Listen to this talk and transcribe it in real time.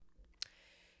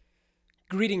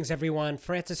Greetings, everyone.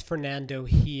 Francis Fernando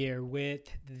here with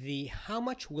the How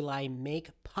Much Will I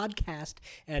Make podcast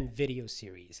and video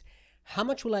series. How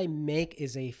Much Will I Make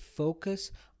is a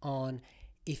focus on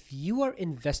if you are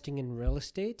investing in real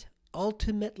estate,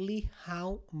 ultimately,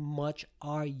 how much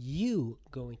are you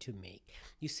going to make?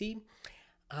 You see,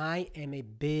 I am a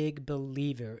big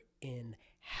believer in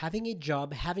having a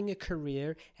job, having a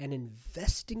career, and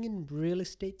investing in real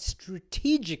estate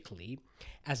strategically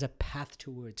as a path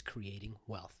towards creating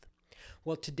wealth.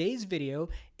 Well, today's video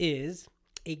is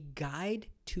a guide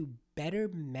to better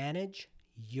manage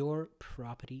your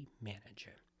property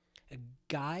manager. A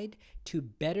guide to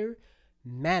better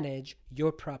manage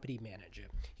your property manager.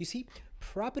 You see,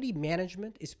 property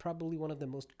management is probably one of the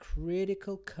most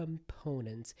critical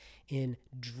components in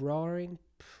drawing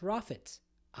profits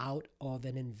out of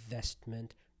an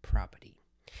investment property.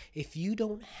 If you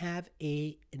don't have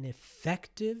an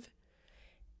effective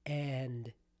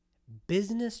and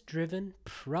business-driven,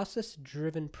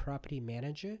 process-driven property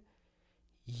manager,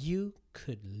 you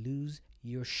could lose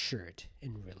your shirt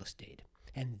in real estate.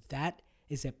 And that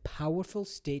is a powerful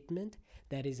statement.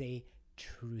 That is a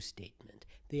true statement.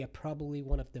 They are probably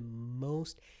one of the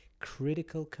most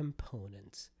critical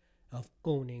components of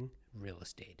owning real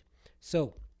estate.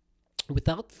 So,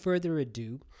 without further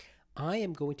ado, I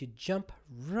am going to jump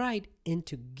right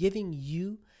into giving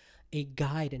you a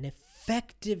guide, an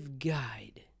effective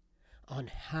guide on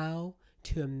how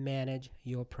to manage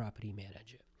your property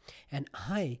manager. And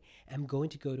I am going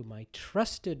to go to my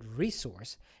trusted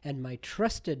resource and my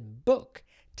trusted book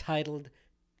titled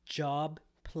Job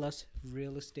Plus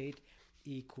Real Estate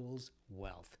Equals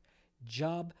Wealth.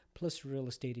 Job plus real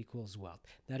estate equals wealth.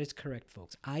 That is correct,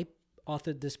 folks. I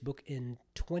authored this book in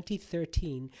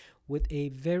 2013 with a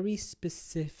very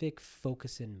specific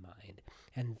focus in mind.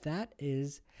 And that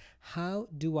is, how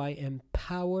do I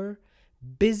empower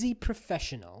busy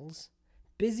professionals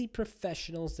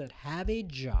that have a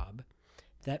job,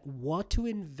 that want to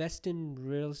invest in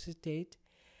real estate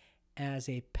as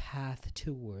a path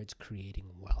towards creating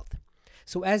wealth.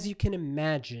 So as you can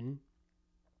imagine,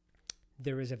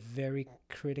 there is a very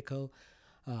critical,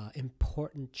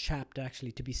 important chapter,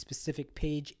 actually, to be specific,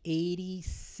 page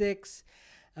 86.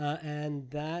 And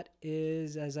that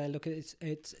is, as I look at it,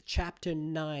 it's chapter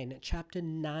 9. Chapter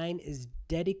 9 is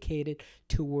dedicated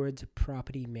towards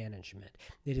property management.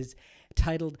 It is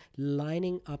titled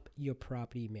Lining Up Your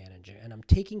Property Manager. And I'm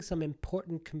taking some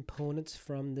important components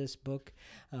from this book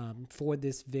for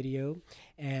this video.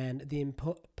 And the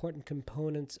important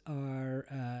components are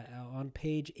on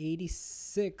page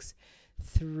 86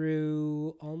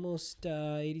 through almost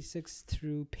 86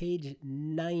 through page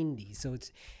 90. So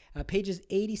it's pages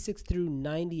 86 through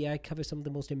 90. I cover some of the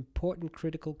most important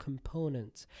critical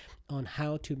components on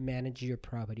how to manage your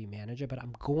property manager, but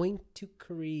I'm going to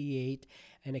create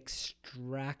and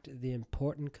extract the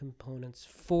important components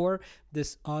for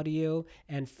this audio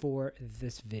and for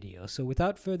this video. So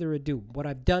without further ado, what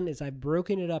I've done is I've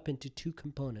broken it up into two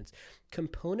components.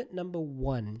 Component number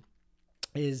one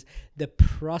is the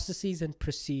processes and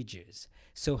procedures.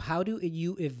 So how do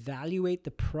you evaluate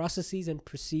the processes and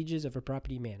procedures of a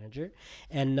property manager?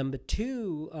 And number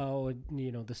two,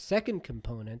 the second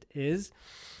component is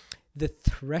the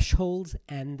thresholds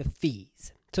and the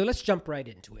fees. So let's jump right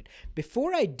into it.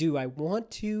 Before I do, I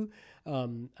want to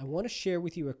share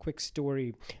with you a quick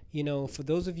story. For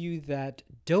those of you that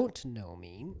don't know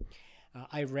me,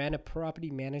 I ran a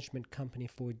property management company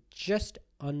for just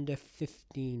under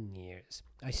 15 years.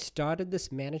 I started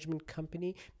this management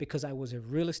company because I was a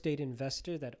real estate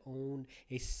investor that owned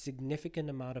a significant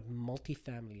amount of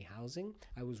multifamily housing.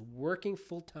 I was working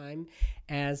full-time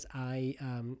as I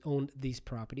owned these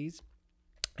properties.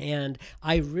 And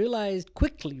I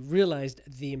quickly realized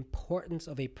the importance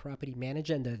of a property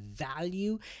manager and the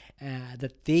value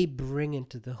that they bring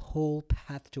into the whole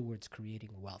path towards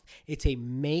creating wealth. It's a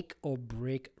make or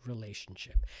break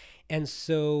relationship. And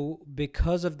so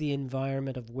because of the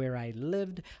environment of where I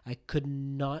lived, I could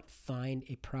not find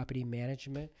a property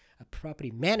manager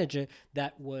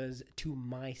that was to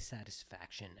my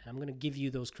satisfaction. And I'm going to give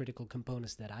you those critical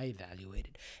components that I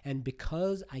evaluated. And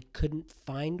because I couldn't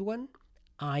find one,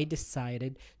 I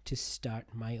decided to start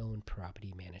my own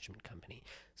property management company.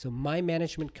 So my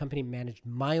management company managed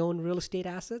my own real estate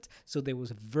assets. So there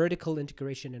was a vertical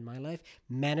integration in my life,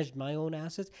 managed my own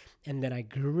assets, and then I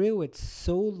grew it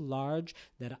so large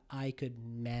that I could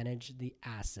manage the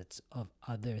assets of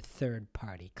other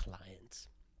third-party clients.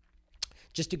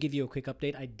 Just to give you a quick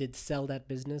update, I did sell that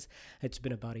business. It's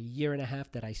been about a year and a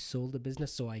half that I sold the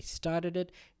business. So I started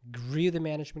it, grew the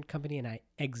management company, and I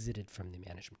exited from the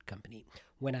management company.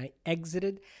 When I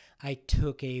exited, I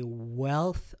took a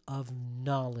wealth of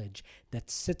knowledge that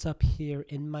sits up here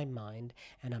in my mind,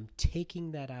 and I'm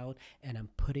taking that out and I'm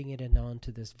putting it in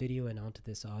onto this video and onto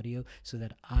this audio so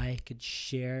that I could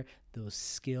share those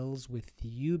skills with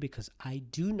you, because I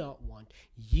do not want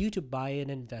you to buy an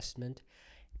investment,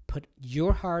 put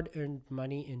your hard-earned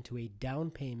money into a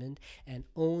down payment and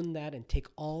own that and take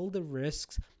all the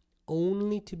risks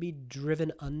only to be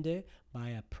driven under by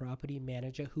a property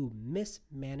manager who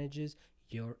mismanages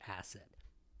your asset.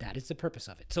 That is the purpose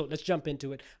of it. So let's jump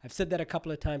into it. I've said that a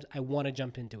couple of times. I want to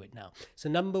jump into it now. So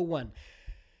number one,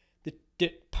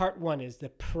 the part one is the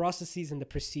processes and the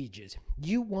procedures.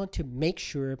 You want to make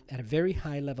sure at a very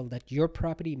high level that your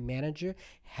property manager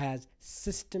has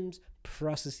systems,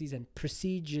 processes, and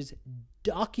procedures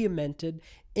documented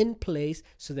in place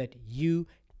so that you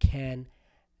can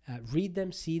read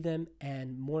them, see them,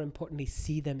 and more importantly,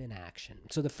 see them in action.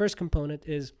 So the first component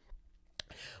is,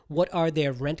 what are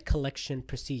their rent collection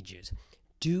procedures?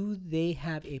 Do they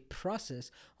have a process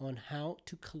on how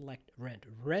to collect rent?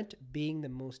 Rent being the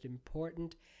most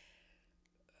important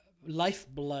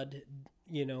lifeblood,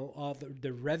 of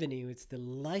the revenue. It's the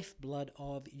lifeblood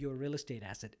of your real estate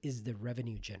asset, is the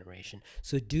revenue generation.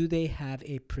 So do they have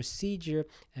a procedure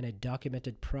and a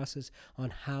documented process on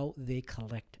how they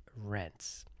collect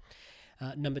rents?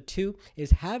 Number two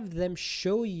is, have them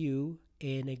show you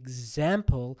an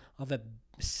example of a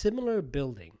similar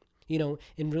building. In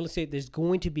real estate, there's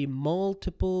going to be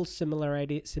multiple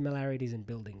similarities in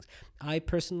buildings. I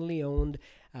personally owned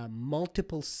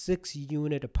multiple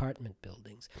 6-unit apartment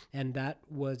buildings, and that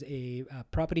was a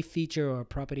property feature or a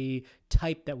property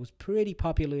type that was pretty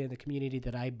popular in the community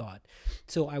that I bought.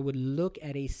 So I would look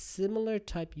at a similar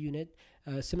type unit,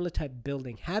 similar type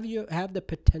building, have the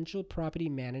potential property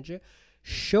manager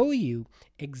show you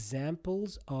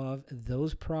examples of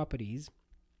those properties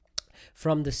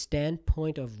from the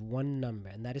standpoint of one number,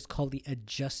 and that is called the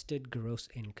adjusted gross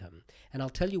income. And I'll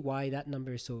tell you why that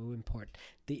number is so important.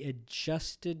 The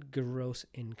adjusted gross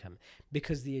income,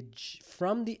 because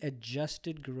from the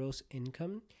adjusted gross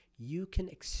income, you can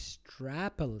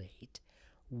extrapolate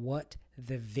what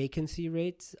the vacancy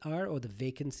rates are, or the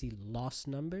vacancy loss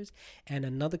numbers, and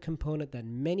another component that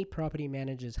many property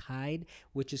managers hide,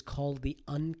 which is called the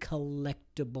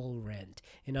uncollectible rent.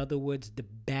 In other words, the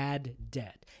bad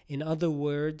debt. In other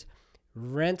words,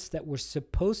 rents that were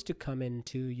supposed to come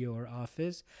into your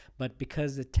office, but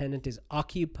because the tenant is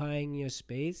occupying your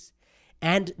space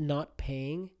and not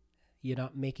paying, you're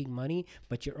not making money,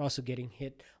 but you're also getting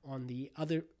hit on the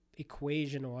other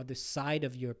equation or the side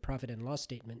of your profit and loss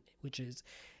statement, which is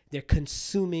they're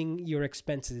consuming your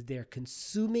expenses. They're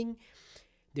consuming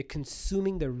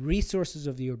the resources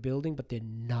of your building, but they're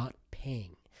not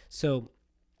paying. So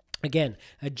again,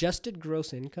 adjusted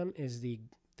gross income is the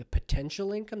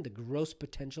potential income, the gross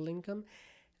potential income,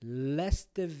 less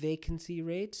the vacancy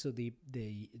rate, so the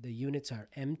units are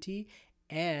empty,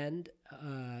 and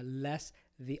less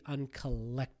the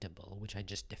uncollectible, which I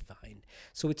just defined.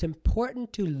 So it's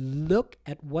important to look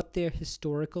at what their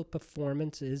historical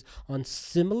performance is on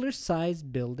similar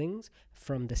sized buildings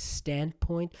from the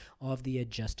standpoint of the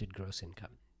adjusted gross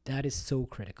income. That is so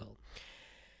critical.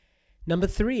 Number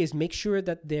three is, make sure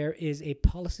that there is a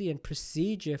policy and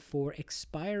procedure for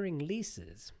expiring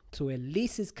leases. So a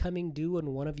lease is coming due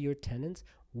on one of your tenants.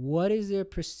 What is their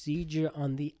procedure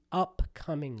on the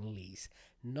upcoming lease?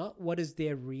 Not what is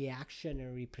their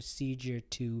reactionary procedure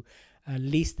to a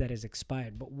lease that has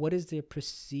expired, but what is their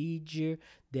procedure,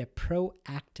 their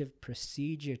proactive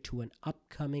procedure to an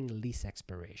upcoming lease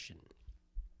expiration?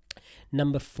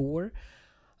 Number four,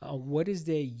 what is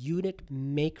their unit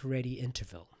make-ready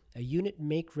interval? A unit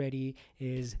make-ready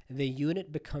is the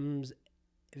unit becomes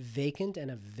vacant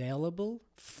and available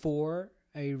for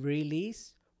a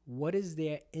release. What is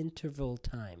their interval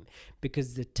time?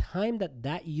 Because the time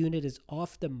that unit is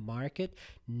off the market,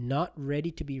 not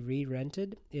ready to be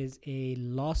re-rented, is a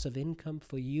loss of income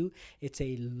for you. It's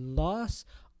a loss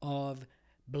of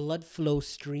blood flow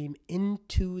stream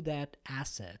into that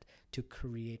asset to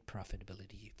create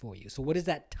profitability for you. So what is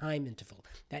that time interval?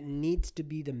 That needs to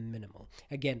be the minimal.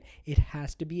 Again, it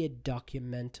has to be a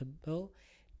documentable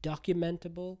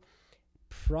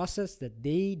process that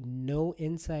they know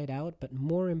inside out, but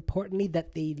more importantly,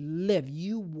 that they live.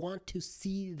 You want to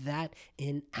see that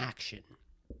in action.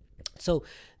 So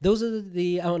those are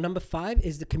the number five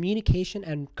is the communication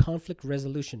and conflict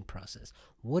resolution process.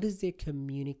 What is their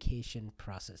communication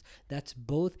process? That's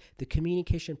both the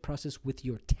communication process with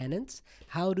your tenants.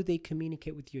 How do they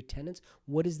communicate with your tenants?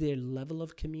 What is their level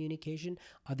of communication?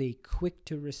 Are they quick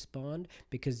to respond?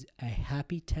 Because a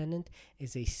happy tenant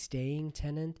is a staying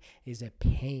tenant, is a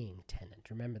paying tenant.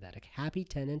 Remember that. A happy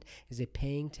tenant is a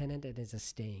paying tenant and is a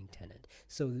staying tenant.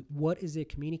 So what is their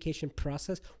communication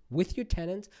process with your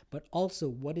tenants, but also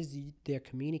what is their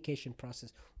communication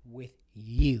process with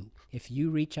you? If you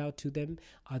reach out to them,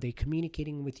 are they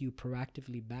communicating with you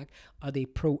proactively back? Are they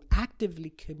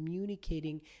proactively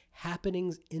communicating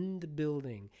happenings in the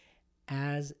building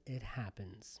as it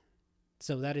happens?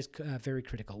 So that is very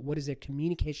critical. What is their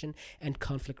communication and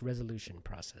conflict resolution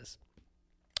process?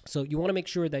 So you want to make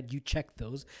sure that you check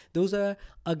those. Those are,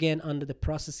 again, under the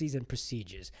processes and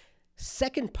procedures.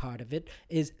 Second part of it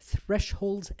is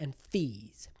thresholds and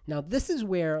fees. Now, this is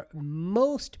where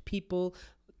most people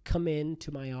come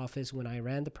into my office when I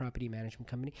ran the property management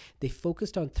company. They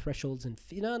focused on thresholds and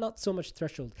fees. No, not so much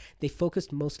thresholds. They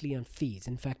focused mostly on fees.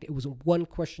 In fact, it was one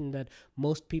question that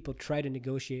most people try to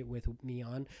negotiate with me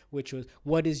on, which was,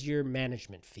 what is your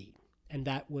management fee? And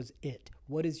that was it.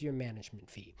 What is your management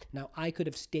fee? Now, I could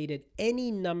have stated any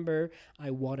number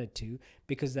I wanted to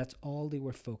because that's all they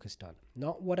were focused on.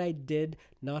 Not what I did,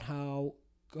 not how,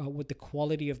 what the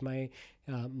quality of my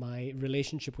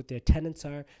relationship with their tenants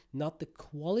are, not the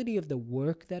quality of the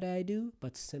work that I do,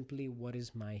 but simply what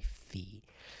is my fee.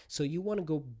 So you want to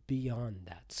go beyond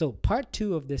that. So part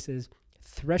 2 of this is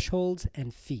thresholds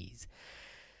and fees.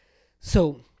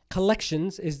 So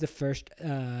collections is the first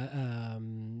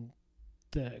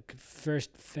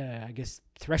I guess,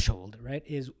 threshold, right,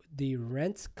 is the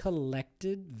rents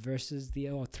collected versus the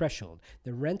threshold.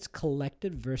 The rents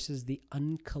collected versus the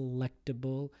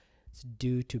uncollectible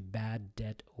due to bad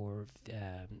debt or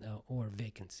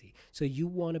vacancy. So you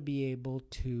want to be able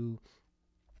to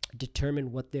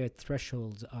determine what their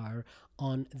thresholds are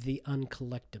on the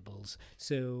uncollectibles.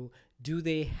 So do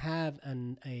they have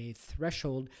a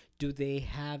threshold? Do they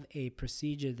have a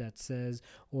procedure that says,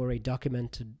 or a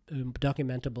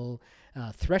documentable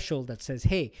threshold that says,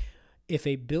 hey, if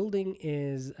a building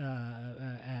is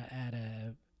at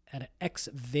an X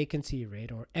vacancy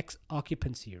rate or X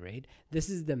occupancy rate, this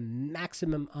is the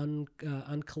maximum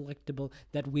uncollectible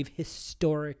that we've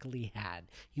historically had.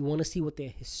 You want to see what their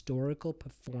historical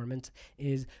performance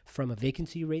is from a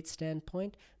vacancy rate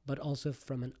standpoint, but also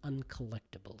from an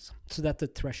uncollectibles. So that's the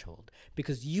threshold,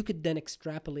 because you could then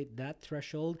extrapolate that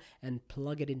threshold and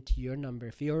plug it into your number.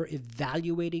 If you're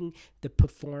evaluating the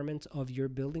performance of your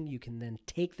building, you can then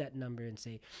take that number and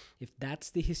say, if that's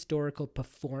the historical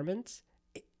performance,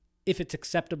 if it's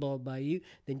acceptable by you,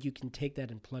 then you can take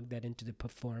that and plug that into the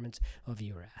performance of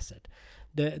your asset.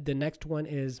 The next one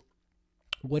is,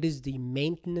 what is the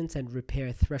maintenance and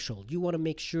repair threshold? You want to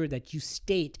make sure that you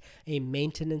state a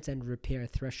maintenance and repair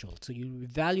threshold. So you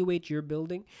evaluate your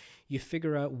building, you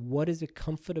figure out what is a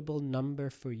comfortable number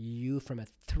for you from a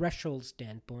threshold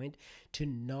standpoint to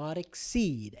not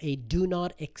exceed, a do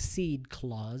not exceed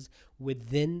clause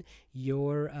within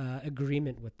your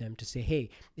agreement with them to say, hey,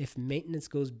 if maintenance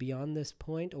goes beyond this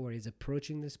point or is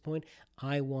approaching this point,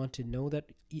 I want to know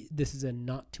that this is a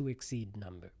not to exceed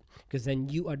number. Because then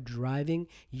you are driving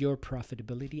your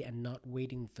profitability and not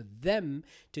waiting for them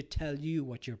to tell you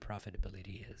what your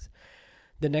profitability is.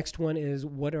 The next one is,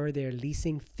 what are their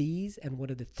leasing fees and what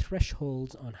are the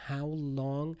thresholds on how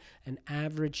long an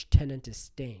average tenant is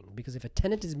staying? Because if a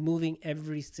tenant is moving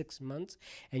every 6 months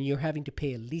and you're having to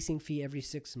pay a leasing fee every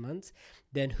 6 months,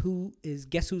 then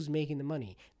guess who's making the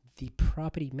money? The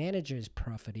property manager is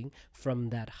profiting from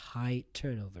that high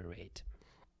turnover rate.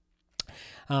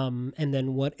 And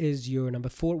then what is your number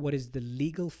 4? What is the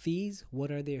legal fees? What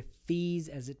are their fees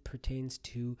as it pertains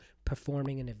to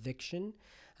performing an eviction?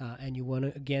 And you want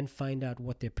to, again, find out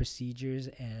what their procedures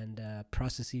and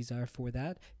processes are for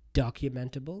that,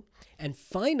 documentable. And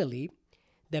finally,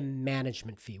 the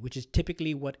management fee, which is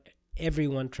typically what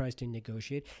everyone tries to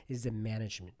negotiate, is the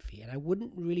management fee. And I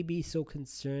wouldn't really be so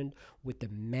concerned with the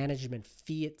management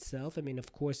fee itself. I mean,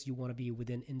 of course, you want to be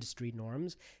within industry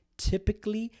norms.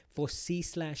 Typically for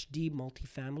C/D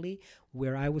multifamily,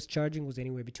 where I was charging was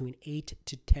anywhere between 8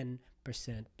 to 10%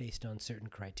 based on certain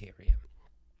criteria.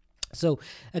 So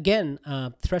again,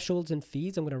 thresholds and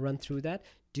fees, I'm going to run through that.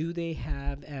 Do they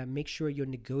have, make sure you're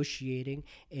negotiating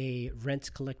a rents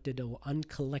collected or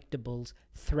uncollectibles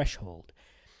threshold.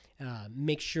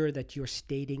 Make sure that you're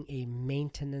stating a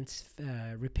maintenance,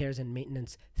 repairs and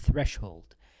maintenance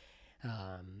threshold.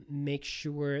 Make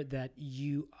sure that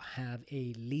you have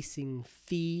a leasing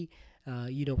fee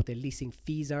You know what their leasing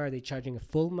fees are. Are they charging a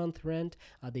full month rent?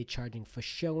 Are they charging for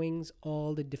showings?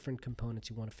 All the different components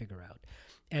you want to figure out.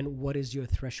 And what is your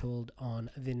threshold on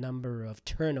the number of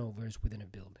turnovers within a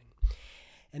building?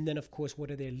 And then, of course,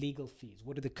 what are their legal fees?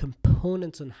 What are the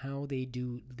components on how they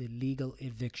do the legal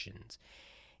evictions?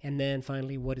 And then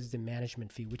finally, what is the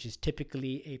management fee, which is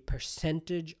typically a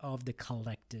percentage of the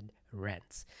collected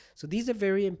rents. So these are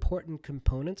very important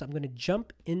components. I'm going to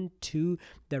jump into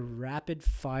the rapid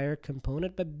fire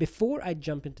component. But before I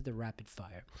jump into the rapid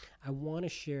fire, I want to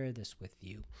share this with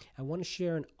you. I want to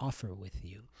share an offer with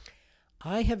you.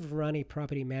 I have run a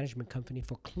property management company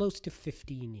for close to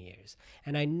 15 years.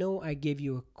 And I know I gave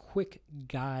you a quick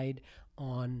guide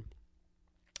on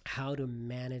how to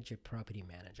manage a property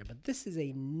manager, but this is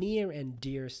a near and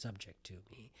dear subject to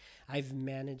me. I've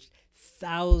managed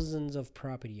thousands of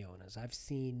property owners. I've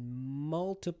seen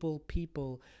multiple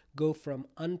people go from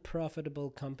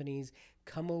unprofitable companies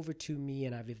come over to me,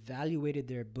 and I've evaluated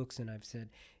their books, and I've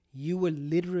said, you were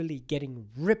literally getting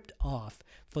ripped off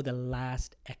for the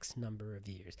last X number of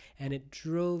years, and it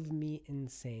drove me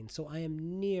insane. So I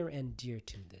am near and dear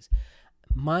to this.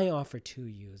 My offer to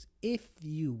you is, if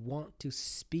you want to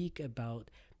speak about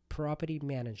property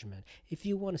management, if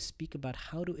you want to speak about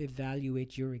how to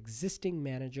evaluate your existing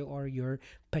manager or your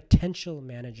potential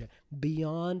manager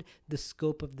beyond the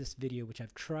scope of this video, which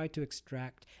I've tried to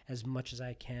extract as much as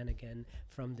I can, again,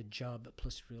 from the Job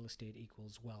Plus Real Estate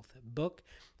Equals Wealth book.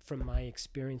 From my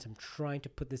experience, I'm trying to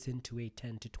put this into a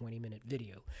 10 to 20 minute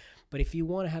video. But if you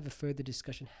want to have a further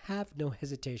discussion, have no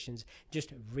hesitations.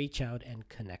 Just reach out and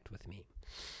connect with me.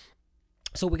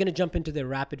 So we're going to jump into the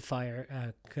rapid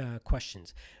fire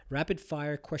questions. Rapid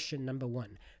fire question number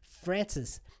 1.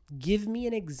 Francis, give me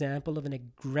an example of an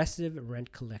aggressive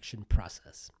rent collection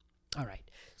process. All right.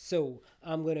 So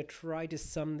I'm going to try to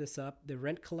sum this up. The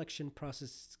rent collection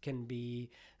process can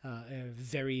be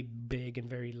very big and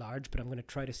very large, but I'm going to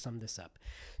try to sum this up.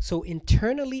 So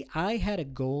internally, I had a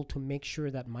goal to make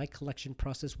sure that my collection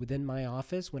process within my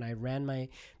office, when I ran my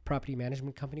property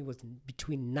management company, was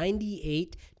between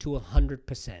 98 to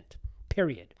 100%,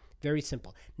 period. Very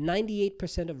simple.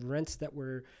 98% of rents that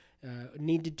were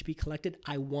needed to be collected,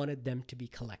 I wanted them to be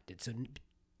collected. So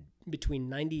between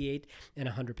 98 and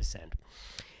 100%.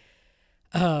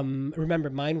 Remember,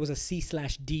 mine was a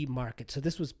C/D market. So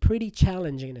this was pretty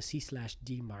challenging in a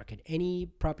C/D market. Any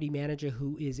property manager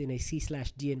who is in a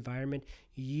C/D environment,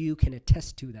 you can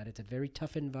attest to that. It's a very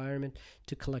tough environment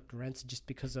to collect rents just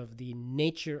because of the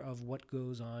nature of what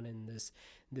goes on in this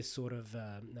sort of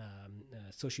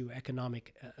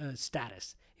socioeconomic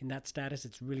status. In that status,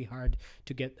 it's really hard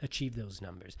to achieve those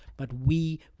numbers. But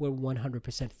we were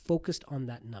 100% focused on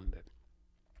that number.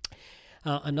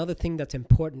 Another thing that's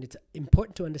important, it's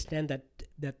important to understand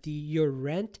that your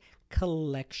rent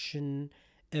collection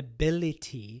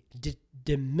ability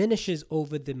diminishes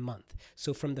over the month.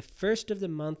 So from the first of the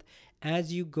month,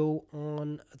 as you go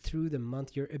on through the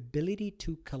month, your ability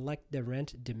to collect the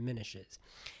rent diminishes.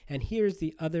 And here's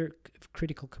the other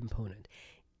critical component.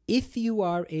 If you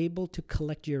are able to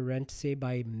collect your rent, say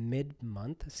by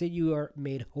mid-month, say you are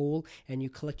made whole and you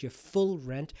collect your full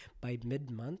rent by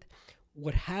mid-month,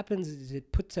 what happens is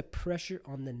it puts a pressure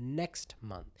on the next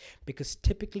month, because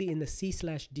typically in the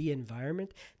C/D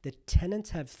environment, the tenants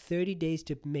have 30 days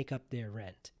to make up their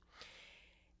rent.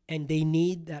 And they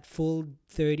need that full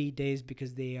 30 days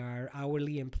because they are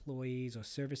hourly employees or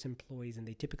service employees, and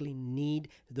they typically need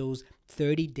those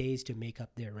 30 days to make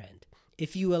up their rent.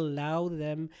 If you allow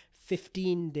them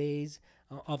 15 days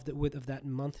of that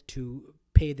month to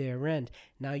pay their rent,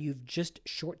 now you've just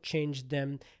shortchanged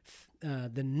them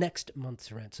the next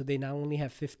month's rent. So they now only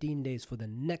have 15 days for the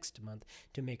next month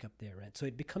to make up their rent. So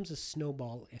it becomes a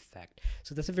snowball effect.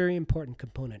 So that's a very important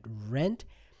component. Rent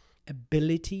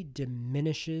ability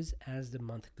diminishes as the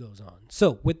month goes on.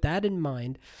 So with that in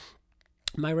mind,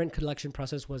 my rent collection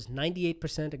process was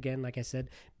 98%. Again, like I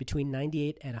said, between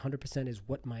 98 and 100% is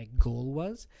what my goal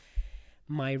was.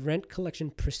 My rent collection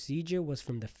procedure was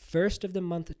from the 1st of the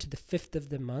month to the 5th of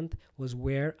the month was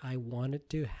where I wanted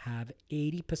to have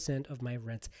 80% of my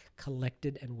rents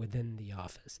collected and within the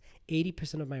office.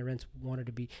 80% of my rents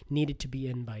needed to be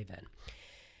in by then.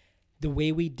 The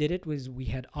way we did it was we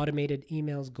had automated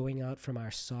emails going out from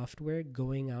our software,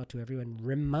 going out to everyone,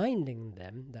 reminding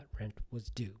them that rent was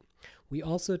due. We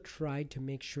also tried to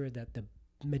make sure that the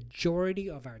majority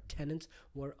of our tenants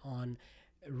were on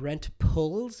rent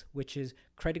pulls, which is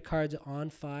credit cards on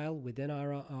file within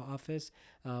our office,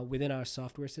 within our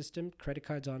software system, credit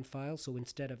cards on file. So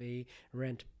instead of a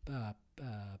rent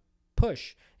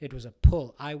push, it was a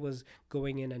pull. I was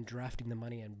going in and drafting the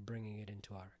money and bringing it into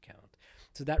into our account.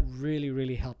 So that really,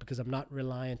 really helped because I'm not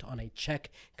reliant on a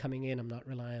check coming in. I'm not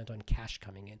reliant on cash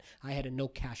coming in. We had a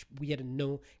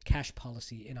no cash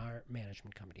policy in our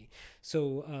management company.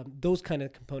 So those kind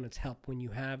of components help when you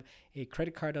have a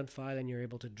credit card on file and you're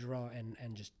able to draw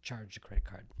and just charge the credit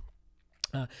card.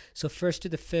 So 1st to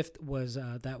the 5th was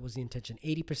that was the intention.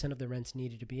 80% of the rents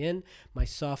needed to be in. My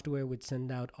software would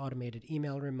send out automated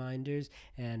email reminders,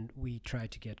 and we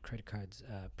tried to get credit cards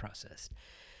processed.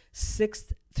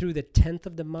 6th through the 10th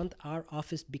of the month, our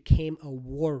office became a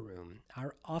war room.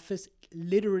 Our office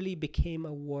literally became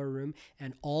a war room,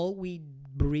 and all we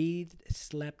breathed,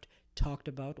 slept, talked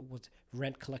about was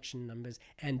rent collection numbers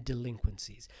and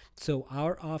delinquencies. So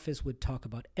our office would talk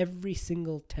about every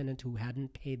single tenant who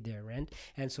hadn't paid their rent.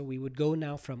 And so we would go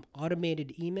now from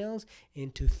automated emails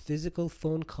into physical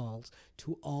phone calls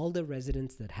to all the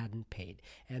residents that hadn't paid.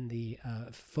 And the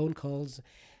phone calls,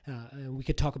 we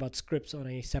could talk about scripts on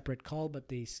a separate call,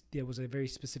 but there was a very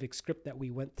specific script that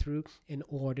we went through in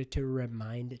order to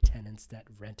remind tenants that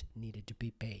rent needed to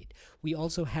be paid. We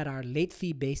also had our late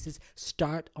fee basis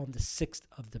start on the 6th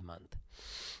of the month.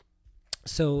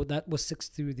 So that was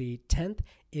 6th through the 10th.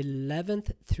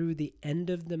 11th through the end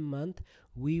of the month,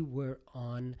 we were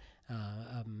on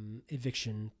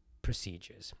eviction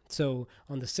procedures. So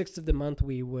on the 6th of the month,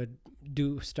 we would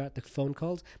start the phone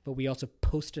calls, but we also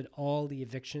posted all the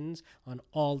evictions on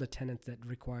all the tenants that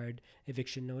required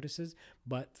eviction notices.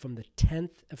 But from the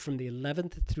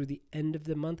 11th through the end of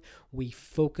the month, we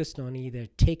focused on either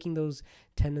taking those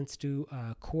tenants to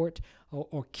court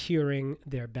or curing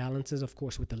their balances, of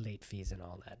course, with the late fees and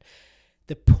all that.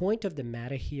 The point of the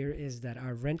matter here is that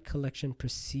our rent collection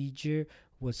procedure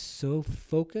was so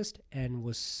focused and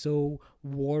was so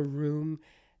war room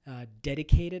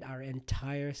dedicated. Our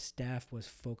entire staff was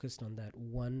focused on that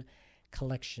one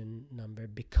collection number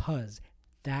because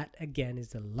that, again, is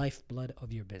the lifeblood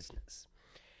of your business.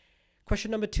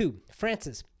 Question number 2.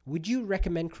 Francis, would you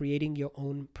recommend creating your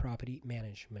own property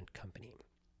management company?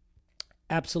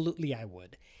 Absolutely, I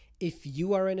would. If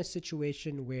you are in a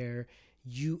situation where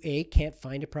you, can't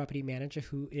find a property manager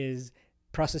who is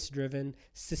process-driven,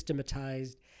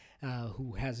 systematized,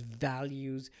 who has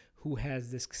values, who has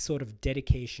this sort of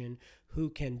dedication, who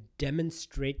can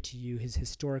demonstrate to you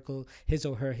his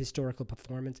or her historical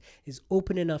performance, is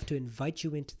open enough to invite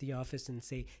you into the office and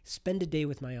say, spend a day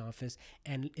with my office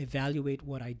and evaluate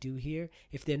what I do here.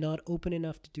 If they're not open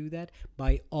enough to do that,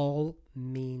 by all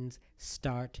means,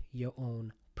 start your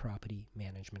own property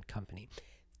management company.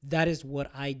 That is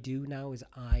what I do now, is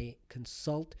I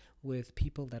consult with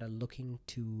people that are looking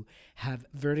to have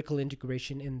vertical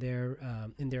integration in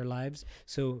their lives.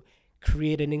 So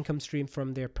create an income stream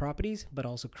from their properties, but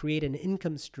also create an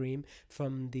income stream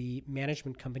from the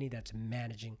management company that's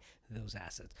managing those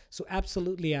assets. So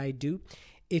absolutely I do.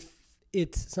 If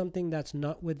it's something that's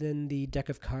not within the deck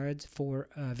of cards for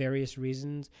various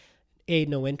reasons, A,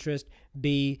 no interest,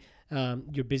 B,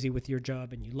 you're busy with your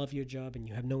job and you love your job and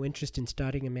you have no interest in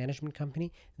starting a management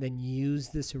company, then use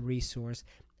this resource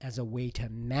as a way to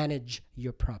manage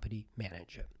your property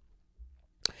manager.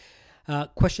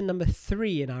 Question number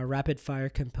 3 in our rapid fire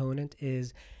component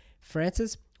is,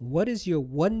 Francis, what is your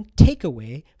one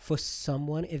takeaway for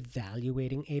someone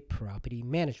evaluating a property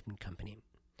management company?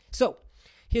 So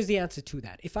here's the answer to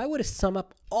that. If I were to sum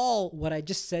up all what I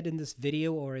just said in this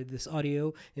video or this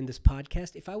audio in this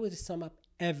podcast, if I were to sum up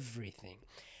everything,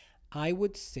 I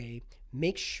would say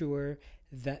make sure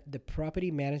that the property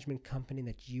management company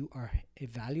that you are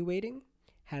evaluating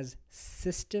has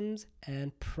systems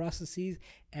and processes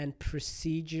and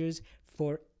procedures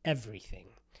for everything.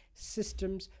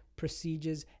 Systems,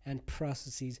 procedures, and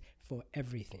processes for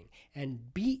everything.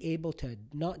 And be able to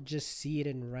not just see it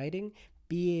in writing,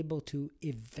 be able to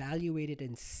evaluate it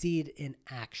and see it in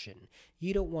action.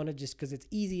 You don't want to just, because it's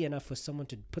easy enough for someone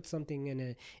to put something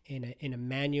in a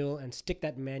manual and stick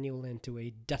that manual into a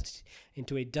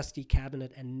dusty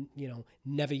cabinet and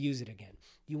never use it again.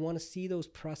 You want to see those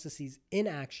processes in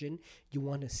action. You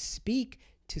want to speak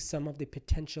to some of the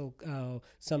potential,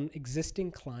 some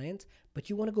existing clients, but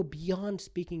you want to go beyond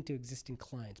speaking to existing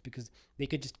clients because they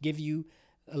could just give you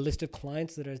a list of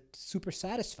clients that are super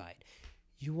satisfied.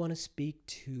 You want to speak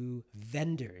to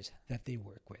vendors that they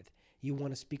work with. You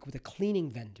want to speak with a cleaning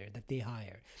vendor that they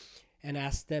hire and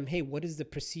ask them, hey, what is the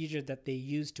procedure that they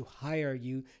use to hire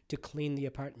you to clean the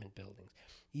apartment buildings?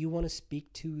 You want to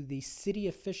speak to the city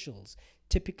officials.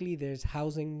 Typically, there's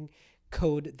housing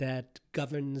code that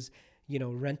governs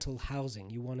rental housing.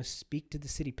 You want to speak to the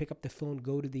city, pick up the phone,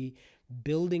 go to the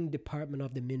building department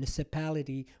of the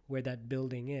municipality where that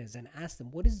building is and ask them,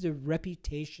 what is the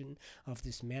reputation of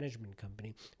this management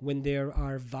company when there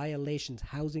are violations,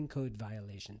 housing code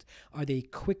violations? Are they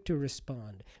quick to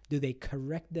respond? Do they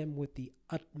correct them with the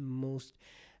utmost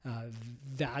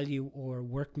value or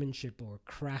workmanship or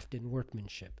craft and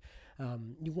workmanship?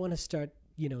 You want to start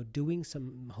doing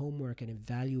some homework and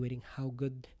evaluating how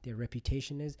good their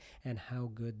reputation is and how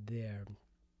good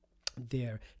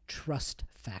their trust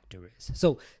factor is.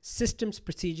 So systems,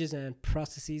 procedures, and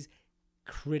processes,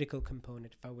 critical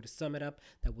component. If I were to sum it up,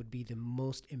 that would be the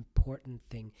most important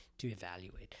thing to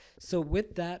evaluate. So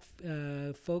with that,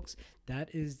 folks,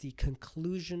 that is the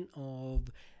conclusion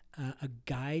of a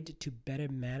guide to better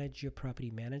manage your property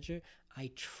manager.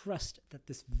 I trust that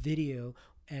this video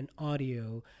and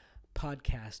audio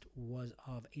podcast was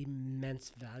of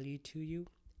immense value to you,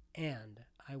 and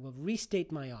I will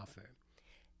restate my offer.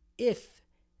 If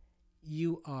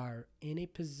you are in a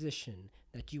position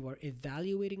that you are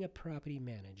evaluating a property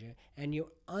manager and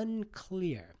you're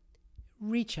unclear,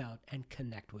 reach out and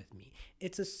connect with me.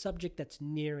 It's a subject that's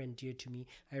near and dear to me.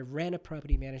 I ran a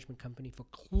property management company for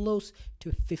close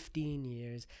to 15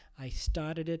 years. I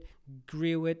started it,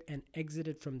 grew it, and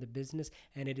exited from the business,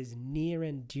 and it is near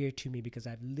and dear to me because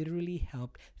I've literally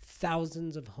helped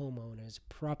thousands of homeowners,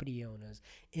 property owners,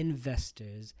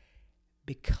 investors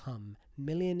become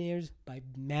millionaires by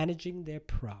managing their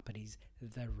properties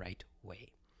the right way.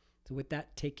 So with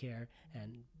that, take care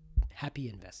and happy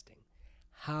investing.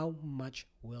 How much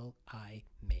will I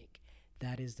make?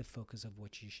 That is the focus of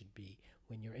what you should be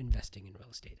when you're investing in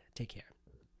real estate. Take care.